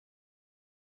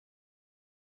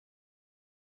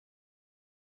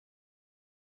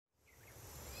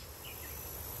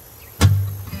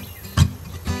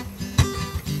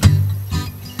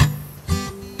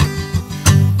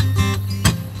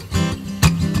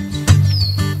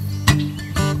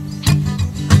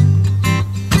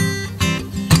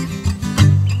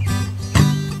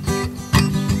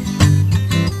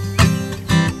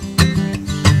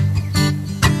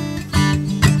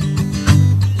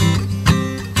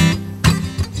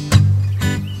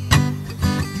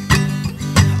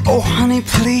me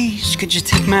please, could you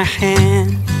take my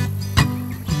hand?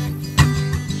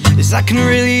 'Cause I can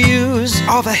really use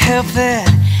all the help that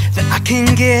I can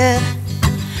get.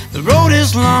 The road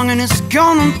is long and it's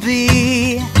gonna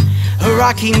be a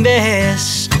rocky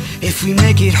mess. If we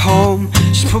make it home,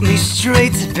 just put me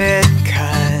straight to bed,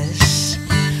 'cause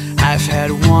I've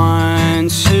had one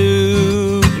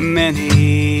too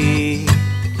many.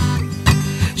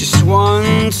 Just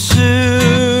one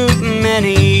too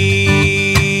many.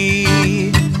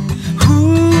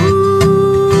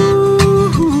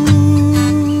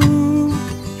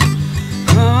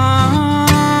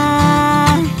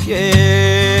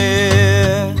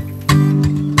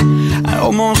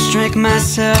 Almost drank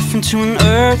myself into an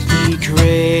earthly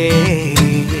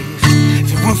grave. If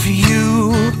it weren't for you,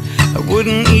 I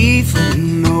wouldn't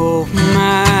even know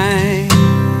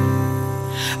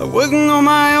I wouldn't know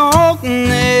my own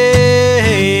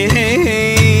name.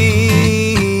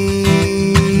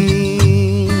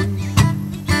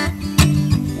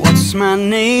 What's my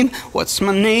name? What's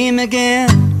my name again?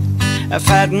 I've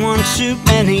had one too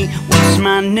many. What's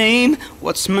my name?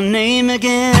 What's my name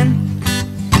again?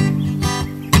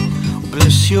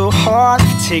 Bless your heart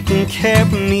for taking care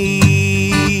of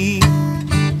me.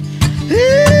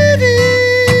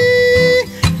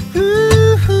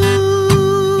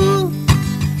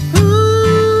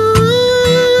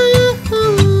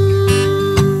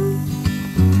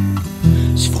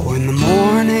 It's 4 in the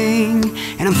morning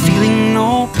and I'm feeling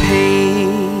no pain.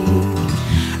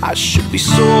 I should be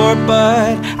sore,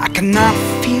 but I cannot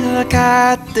feel like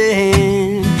I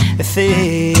did.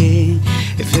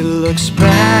 If it looks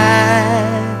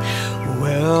bad,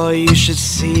 well, you should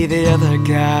see the other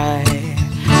guy.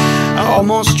 I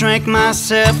almost drank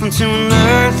myself into an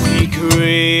earthly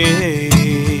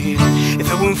grave. If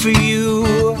it weren't for you,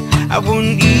 I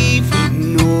wouldn't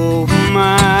even know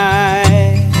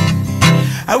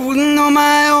I wouldn't know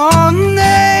my own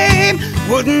name.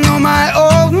 Wouldn't know my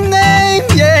own name,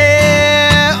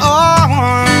 yeah. Oh,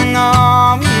 no,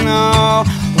 no.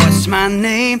 What's my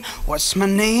name? What's my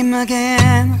name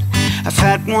again? I've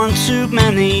had one too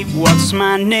many. What's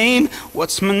my name?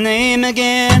 What's my name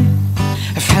again?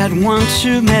 I've had one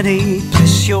too many.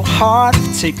 Bless your heart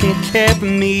for taking care of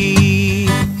me.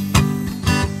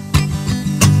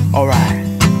 Alright.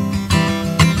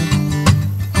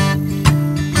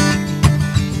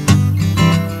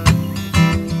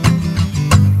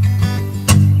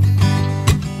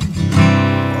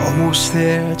 Almost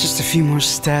there, just a few more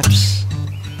steps.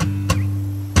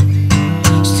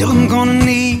 Still I'm gonna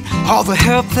need all the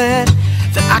help that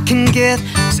I can get,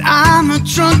 'cause I'm a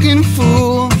drunken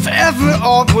fool, forever,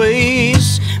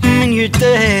 always. When you're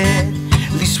dead,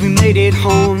 at least we made it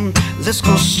home. Let's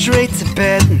go straight to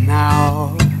bed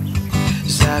now,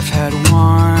 'cause I've had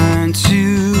one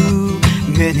too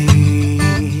many.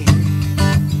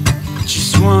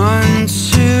 Just one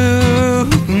too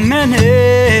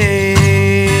many.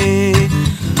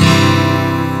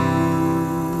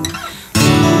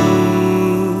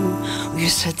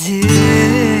 Yes, I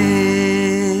did.